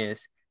recent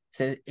years.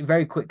 So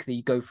very quickly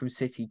you go from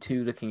City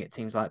to looking at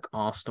teams like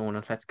Arsenal and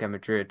Atletico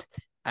Madrid.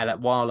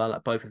 And while I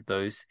like both of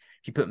those,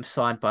 if you put them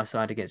side by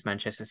side against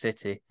Manchester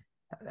City,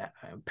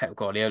 Pep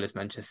Guardiola's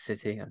Manchester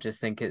City, I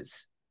just think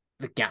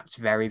the gap's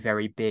very,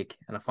 very big,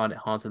 and I find it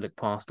hard to look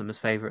past them as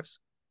favourites.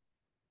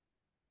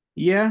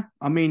 Yeah,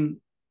 I mean,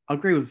 I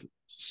agree with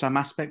some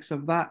aspects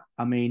of that.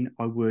 I mean,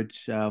 I would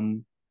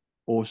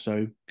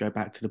also go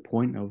back to the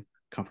point of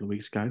a couple of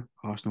weeks ago,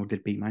 Arsenal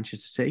did beat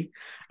Manchester City.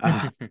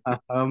 Uh,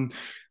 um,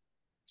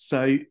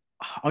 so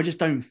I just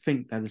don't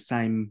think they're the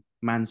same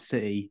Man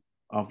City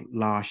of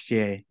last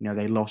year.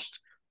 They lost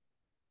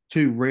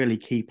two really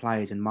key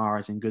players in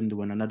Mahrez and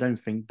Gundogan, and I don't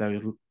think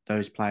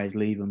those players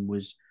leaving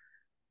was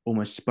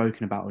almost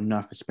spoken about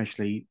enough,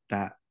 especially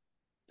that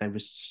they were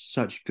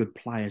such good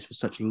players for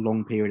such a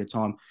long period of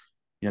time.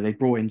 They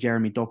brought in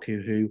Jeremy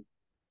Doku, who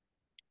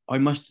I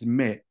must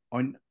admit,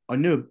 I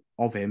knew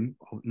of him,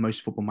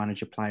 most football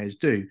manager players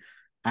do,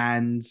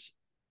 and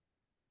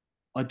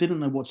I didn't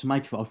know what to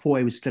make of it. I thought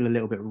he was still a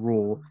little bit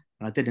raw,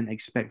 and I didn't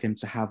expect him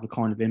to have the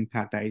kind of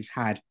impact that he's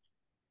had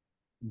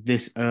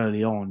this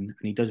early on. And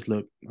he does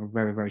look a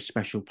very, very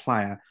special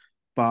player.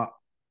 But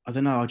I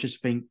don't know. I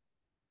just think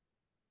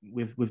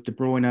with De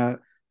Bruyne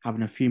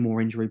having a few more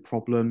injury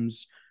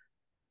problems,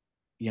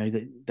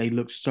 they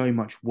looked so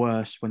much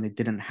worse when they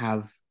didn't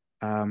have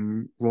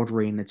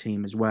Rodri in the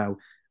team as well.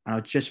 And I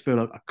just feel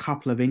like a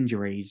couple of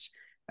injuries,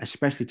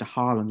 especially to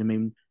Haaland. I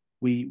mean,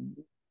 we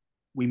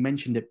we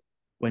mentioned it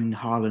when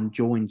Haaland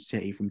joined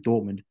City from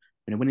Dortmund.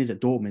 When he's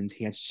at Dortmund,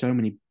 he had so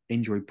many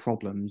injury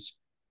problems.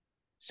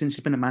 Since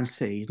he's been at Man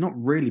City, he's not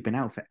really been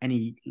out for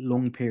any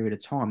long period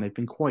of time. They've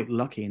been quite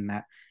lucky in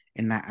that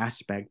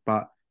aspect.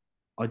 But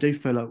I do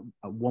feel like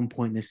at one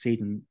point this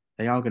season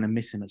they are going to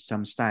miss him at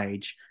some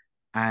stage,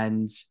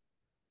 and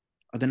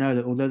I don't know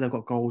that although they've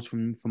got goals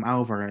from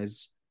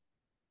Alvarez,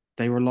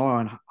 they rely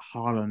on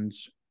Haaland,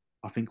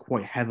 I think,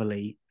 quite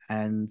heavily.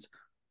 And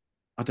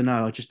I don't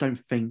know. I just don't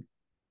think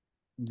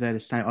they're the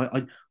same.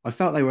 I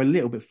felt they were a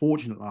little bit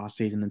fortunate last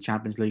season in the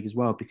Champions League as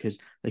well because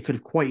they could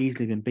have quite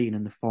easily been beaten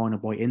in the final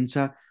by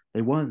Inter.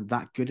 They weren't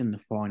that good in the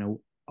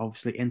final.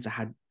 Obviously, Inter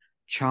had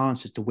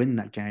chances to win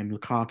that game,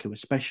 Lukaku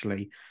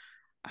especially.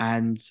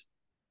 And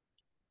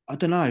I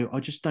don't know. I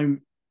just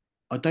don't.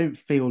 I don't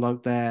feel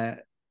like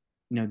they're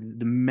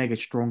the mega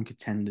strong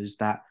contenders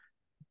that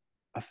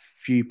a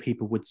few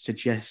people would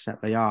suggest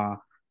that they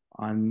are.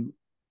 And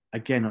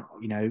again,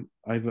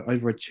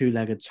 over a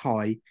two-legged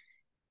tie,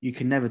 you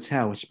can never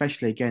tell,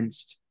 especially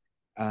against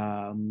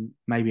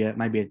maybe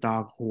a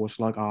dark horse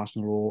like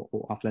Arsenal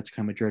or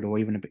Atletico Madrid, or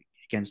even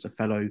against a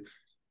fellow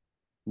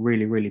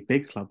really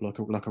big club like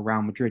a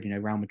Real Madrid.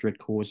 Real Madrid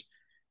cause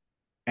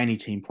any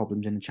team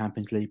problems in the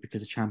Champions League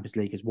because the Champions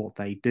League is what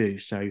they do.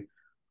 So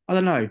I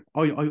don't know.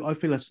 I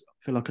feel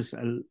like it's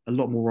a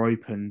lot more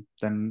open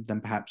than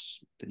perhaps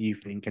that you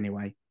think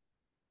anyway.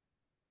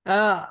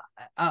 Uh,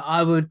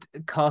 I would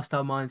cast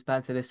our minds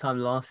back to this time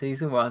last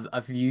season where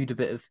I've viewed a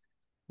bit of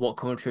what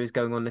commentary was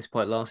going on this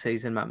point last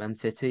season about Man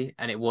City,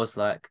 and it was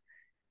like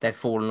they've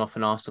fallen off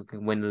and Arsenal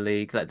can win the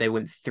league. Like they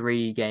went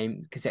three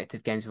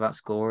consecutive games without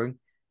scoring,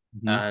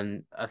 Mm-hmm.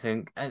 and I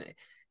think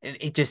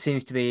it just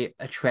seems to be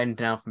a trend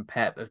now from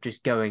Pep of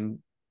just going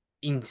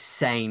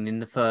insane in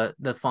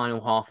the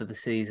final half of the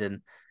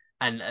season,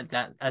 and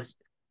that as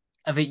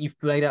I think you've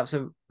laid out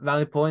some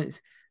valid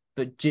points,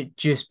 but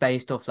just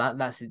based off that,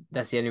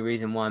 that's the only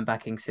reason why I'm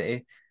backing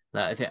City.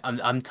 Like, I think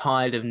I'm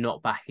tired of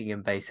not backing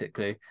him.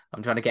 Basically,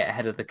 I'm trying to get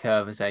ahead of the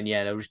curve and saying,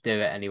 yeah, they'll just do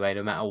it anyway,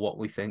 no matter what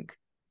we think.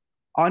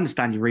 I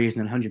understand your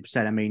reasoning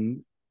 100%. I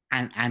mean,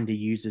 and Andy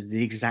uses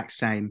the exact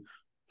same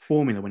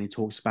formula when he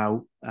talks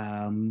about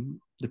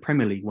the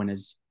Premier League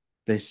winners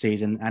this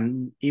season.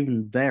 And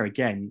even there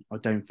again, I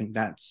don't think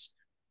that's,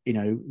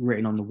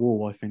 written on the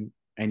wall. I think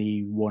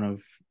any one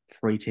of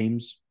three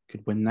teams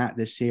could win that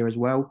this year as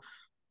well.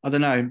 I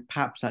don't know.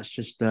 Perhaps that's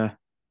just the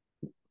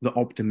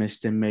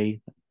optimist in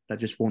me that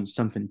just wants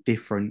something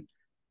different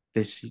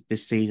this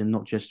season,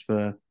 not just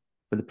for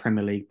the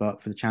Premier League,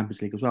 but for the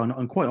Champions League as well.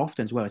 And quite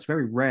often as well, it's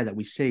very rare that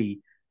we see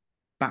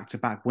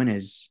back-to-back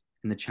winners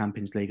in the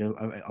Champions League.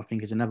 I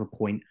think is another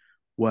point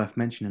worth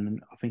mentioning.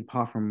 And I think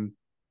apart from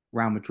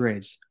Real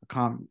Madrid, I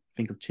can't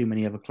think of too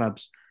many other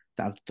clubs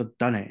that have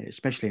done it,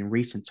 especially in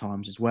recent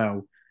times as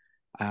well.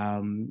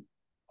 Um,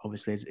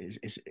 Obviously,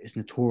 it's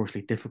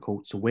notoriously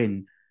difficult to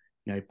win,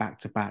 back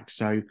to back.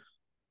 So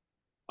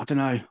I don't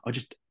know. I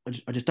just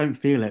don't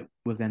feel it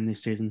with them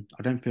this season.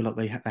 I don't feel like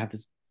they have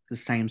the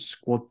same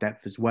squad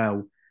depth as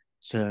well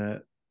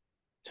to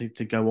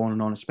to go on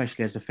and on,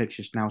 especially as the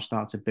fixtures now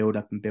start to build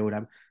up,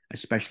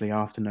 especially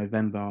after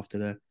November, after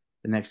the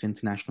next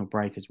international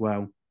break as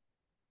well.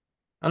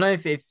 I know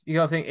if you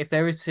gotta think if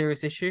there is a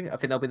serious issue, I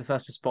think they'll be the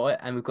first to spot it,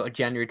 and we've got a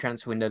January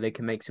transfer window they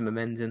can make some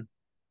amends in.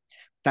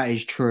 That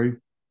is true.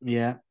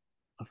 Yeah,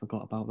 I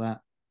forgot about that.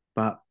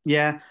 But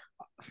yeah,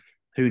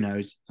 who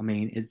knows? I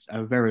mean, it's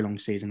a very long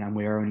season, and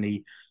we're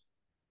only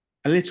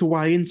a little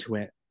way into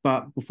it.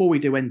 But before we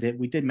do end it,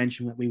 we did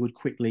mention that we would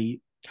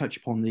quickly touch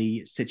upon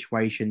the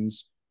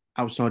situations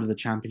outside of the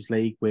Champions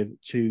League with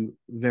two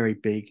very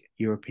big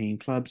European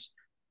clubs,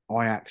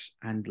 Ajax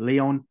and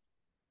Lyon.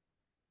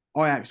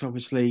 Ajax,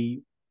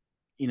 obviously,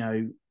 you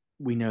know,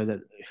 we know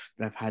that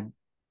they've had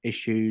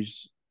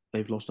issues.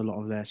 They've lost a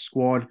lot of their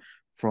squad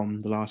from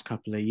the last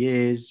couple of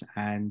years,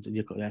 and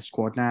you've got their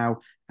squad now.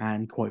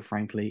 And quite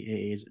frankly,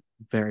 it is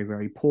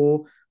very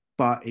poor.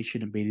 But it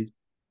shouldn't be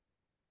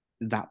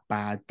that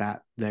bad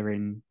that they're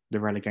in the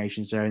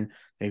relegation zone.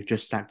 They've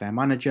just sacked their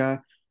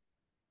manager.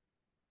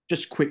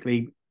 Just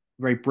quickly,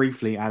 very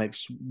briefly,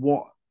 Alex,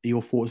 what are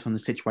your thoughts on the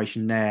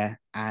situation there?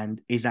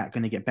 And is that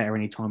going to get better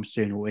anytime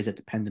soon, or is it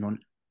dependent on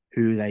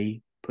who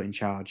they put in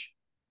charge?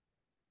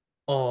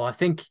 Oh, I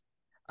think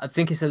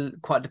it's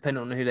quite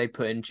dependent on who they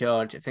put in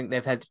charge. I think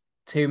they've had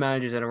two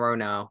managers in a row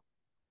now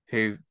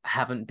who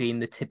haven't been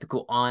the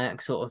typical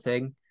Ajax sort of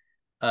thing.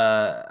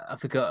 I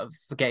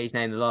forget his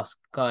name. The last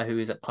guy who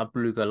was at Club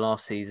Brugge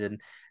last season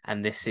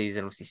and this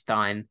season, obviously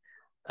Stein.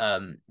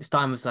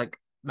 Stein was like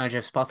manager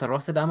of Sparta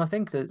Rotterdam, I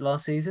think, the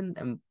last season,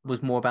 and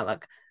was more about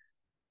like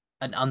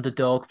an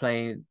underdog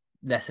playing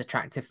less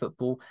attractive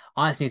football.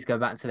 I just need to go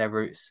back to their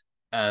roots.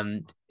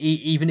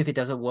 Even if it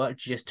doesn't work,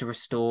 just to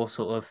restore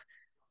sort of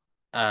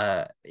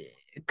uh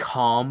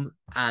calm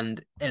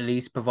and at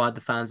least provide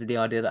the fans with the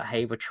idea that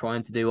hey, we're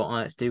trying to do what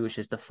Ajax do, which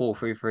is the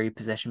 4-3-3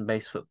 possession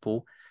based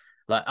football.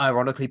 Like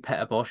ironically,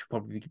 Peter Bosch would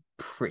probably be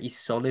pretty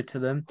solid to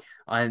them.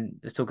 I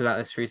was talking about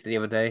this recently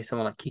the other day.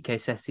 Someone like Kike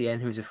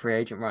Setien, who's a free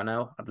agent right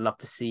now, I'd love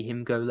to see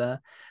him go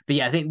there. But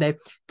yeah, I think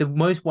the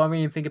most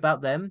worrying thing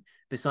about them,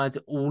 besides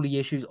all the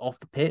issues off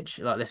the pitch,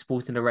 like their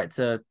sporting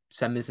director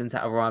Sven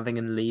Mislintat arriving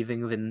and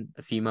leaving within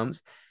a few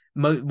months,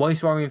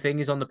 most worrying thing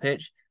is on the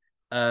pitch.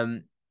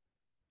 Um,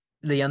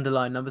 the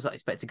underlying numbers, like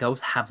expected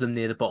goals, have them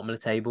near the bottom of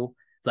the table.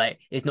 Like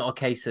it's not a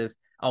case of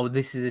oh,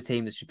 this is a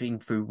team that's just been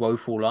through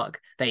woeful luck.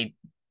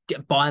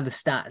 by the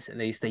stats at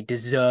least, they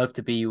deserve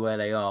to be where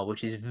they are,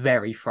 which is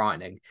very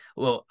frightening.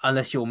 Well,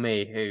 unless you're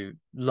me, who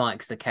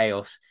likes the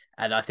chaos,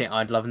 and I think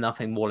I'd love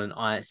nothing more than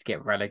Ajax to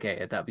get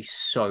relegated. That'd be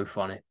so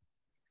funny.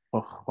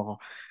 Oh,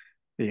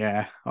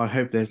 yeah, I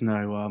hope there's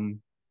no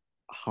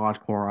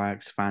hardcore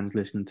Ajax fans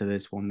listening to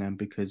this one then,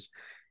 because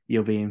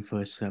you'll be in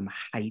for some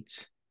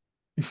hate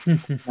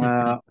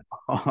uh,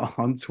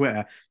 on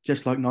Twitter,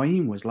 just like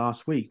Naeem was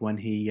last week when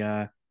he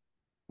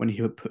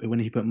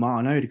put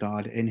Martin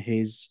Odegaard in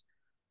his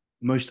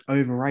most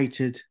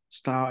overrated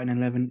starting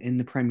 11 in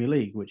the Premier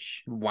League,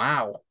 which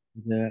Wow.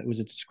 was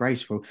a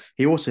disgraceful.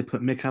 He also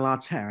put Mikel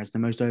Arteta as the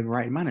most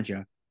overrated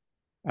manager.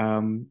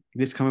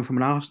 This coming from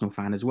an Arsenal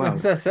fan as As well.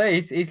 I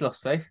say, he's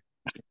lost faith.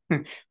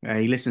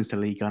 He listens to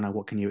Ligue 1.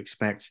 What can you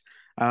expect?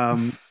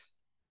 Um,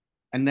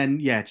 and then,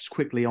 yeah, just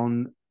quickly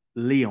on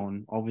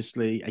Lyon.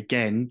 Obviously,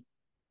 again,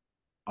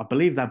 I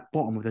believe they're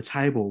bottom of the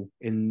table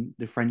in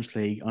the French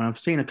league, and I've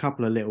seen a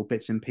couple of little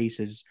bits and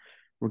pieces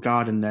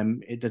regarding them.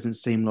 It doesn't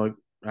seem like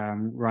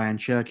Ryan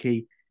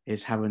Cherky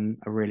is having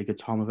a really good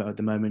time of it at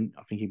the moment.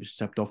 I think he was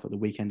subbed off at the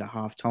weekend at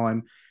half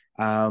time.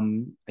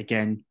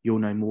 Again, you'll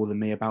know more than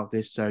me about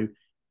this. So,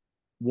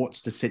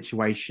 what's the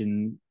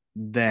situation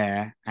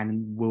there,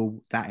 and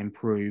will that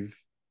improve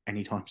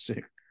anytime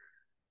soon?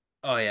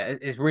 Oh yeah,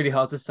 it's really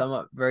hard to sum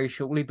up very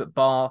shortly, but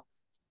bar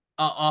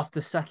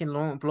after sacking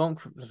Laurent Blanc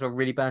was a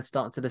really bad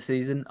start to the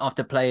season,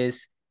 after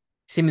players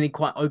seemingly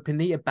quite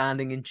openly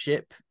abandoning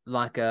ship,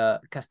 like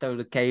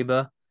Castola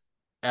Caber.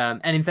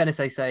 And in fairness,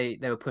 they say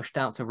they were pushed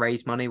out to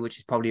raise money, which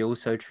is probably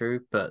also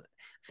true, but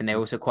I think they're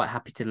also quite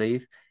happy to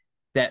leave.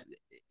 That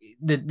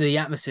the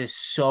atmosphere is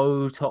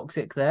so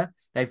toxic there.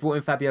 They've brought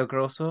in Fabio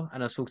Grosso,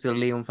 and I was talking to a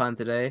Leon fan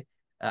today,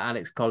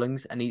 Alex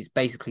Collins, and he's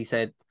basically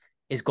said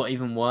it's got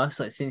even worse.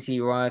 Like since he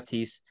arrived,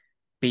 he's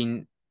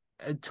been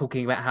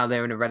talking about how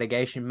they're in a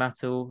relegation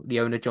battle. The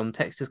owner John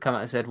Textor's come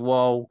out and said,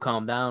 "Whoa,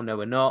 calm down. No,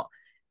 we're not."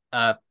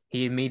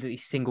 He immediately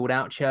singled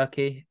out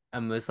Cherky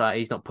and was like,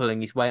 "He's not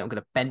pulling his weight. I'm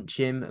going to bench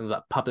him," and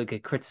like publicly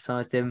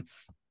criticised him.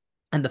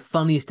 And the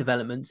funniest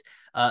developments,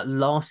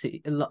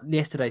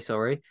 yesterday,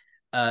 sorry,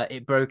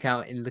 it broke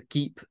out in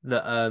L'Equipe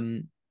that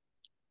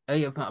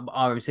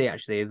RMC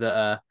actually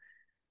that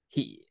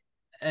he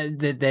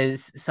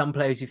there's some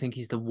players who think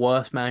he's the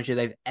worst manager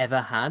they've ever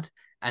had,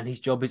 and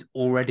his job is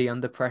already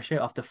under pressure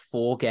after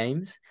 4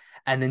 games.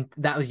 And then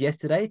that was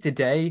yesterday.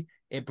 Today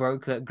it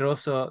broke that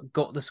Grosso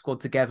got the squad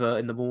together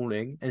in the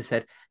morning and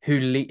said who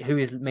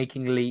is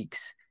making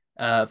leaks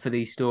for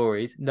these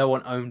stories. No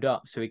one owned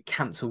up, so he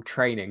cancelled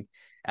training.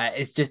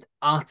 It's just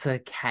utter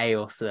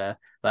chaos there,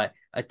 like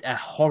a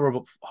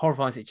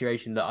horrifying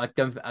situation that I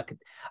don't think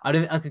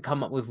I could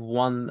come up with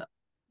one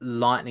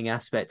lightning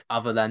aspect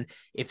other than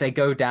if they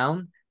go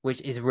down,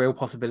 which is a real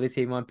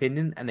possibility in my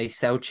opinion, and they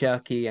sell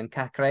Cherky and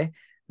Cacre,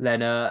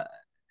 then at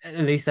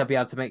least they'll be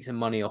able to make some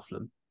money off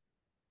them.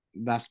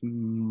 That's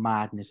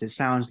madness. It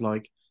sounds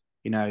like,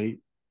 you know,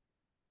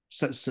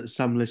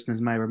 some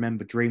listeners may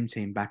remember Dream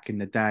Team back in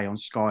the day on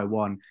Sky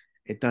One.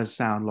 It does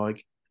sound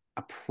like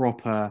a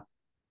proper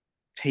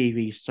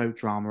TV soap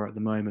drama at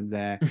the moment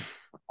there.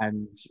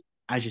 And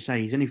as you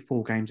say, he's only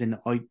 4 games in.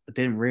 I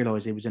didn't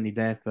realise he was only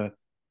there for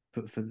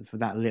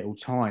that little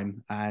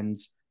time, and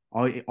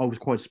I was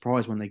quite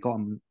surprised when they got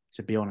him,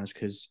 to be honest,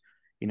 because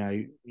you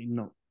know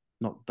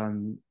not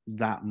done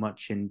that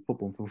much in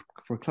football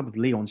for a club of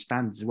Lyon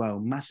standards as well.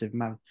 Massive,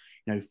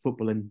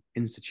 footballing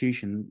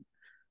institution.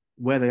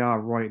 Where they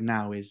are right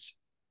now is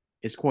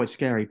quite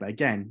scary. But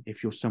again,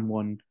 if you're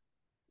someone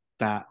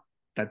that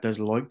does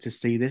like to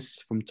see this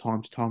from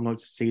time to time, like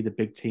to see the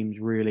big teams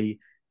really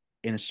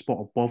in a spot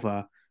of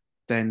bother,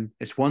 then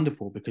it's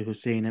wonderful because we're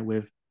seeing it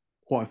with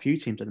quite a few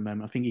teams at the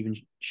moment. I think even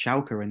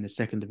Schalke in the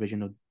second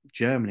division of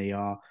Germany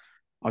are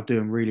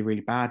doing really,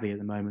 really badly at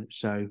the moment.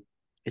 So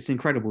it's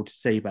incredible to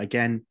see. But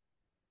again,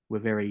 we're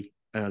very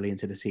early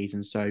into the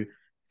season, so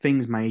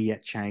things may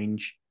yet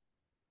change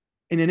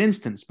in an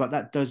instance. But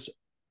that does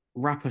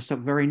wrap us up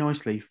very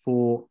nicely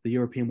for the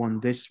European one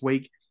this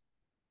week.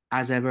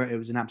 As ever, it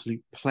was an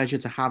absolute pleasure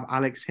to have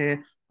Alex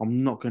here. I'm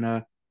not going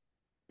to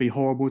be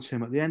horrible to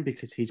him at the end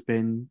because he's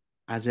been,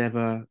 as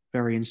ever,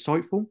 very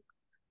insightful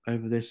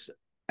over this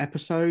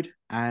episode.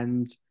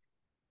 And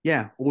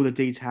yeah, all the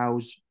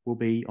details will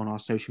be on our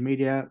social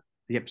media.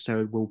 The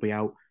episode will be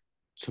out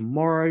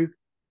tomorrow.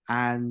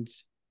 And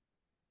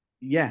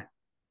yeah,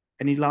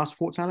 any last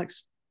thoughts,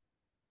 Alex?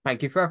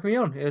 Thank you for having me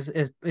on.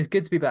 It's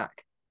good to be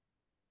back.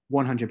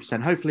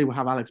 100%. Hopefully, we'll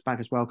have Alex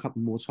back as well a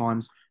couple more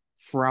times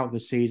throughout the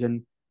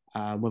season,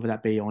 whether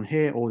that be on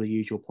here or the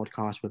usual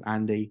podcast with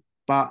Andy.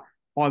 But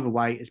either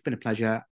way, it's been a pleasure.